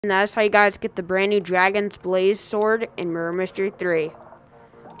And that's how you guys get the brand new Dragon's Blaze sword in Murder Mystery 3.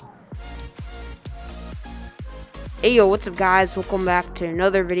 Hey yo, what's up guys? Welcome back to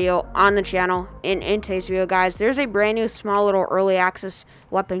another video on the channel. In today's video guys, there's a brand new small little early access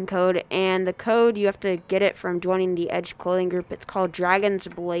weapon code, and the code, you have to get it from joining the Edge clothing group. It's called Dragon's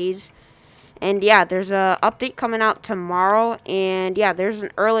Blaze. And yeah, there's a update coming out tomorrow, and yeah, there's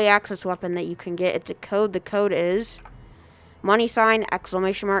an early access weapon that you can get. It's a code. The code is $!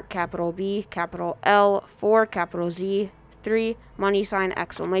 Exclamation mark, capital B, capital L, 4, capital Z, 3, $!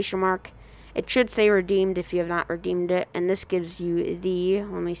 Exclamation mark. It should say redeemed if you have not redeemed it, and this gives you the,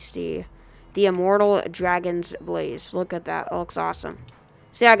 let me see, the Immortal Dragon's Blaze. Look at that. It looks awesome.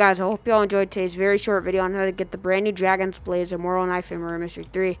 So yeah, guys, I hope you all enjoyed today's very short video on how to get the brand new Dragon's Blaze Immortal Knife in Murder Mystery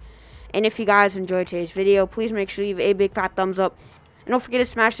 3. And if you guys enjoyed today's video, please make sure you leave a big fat thumbs up. And don't forget to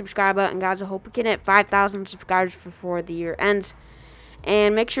smash the subscribe button, guys. I hope we can hit 5,000 subscribers before the year ends.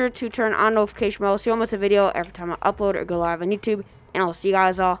 And make sure to turn on notification bell so you don't miss a video every time I upload or go live on YouTube. And I'll see you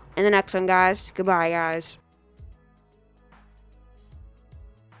guys all in the next one, guys. Goodbye, guys.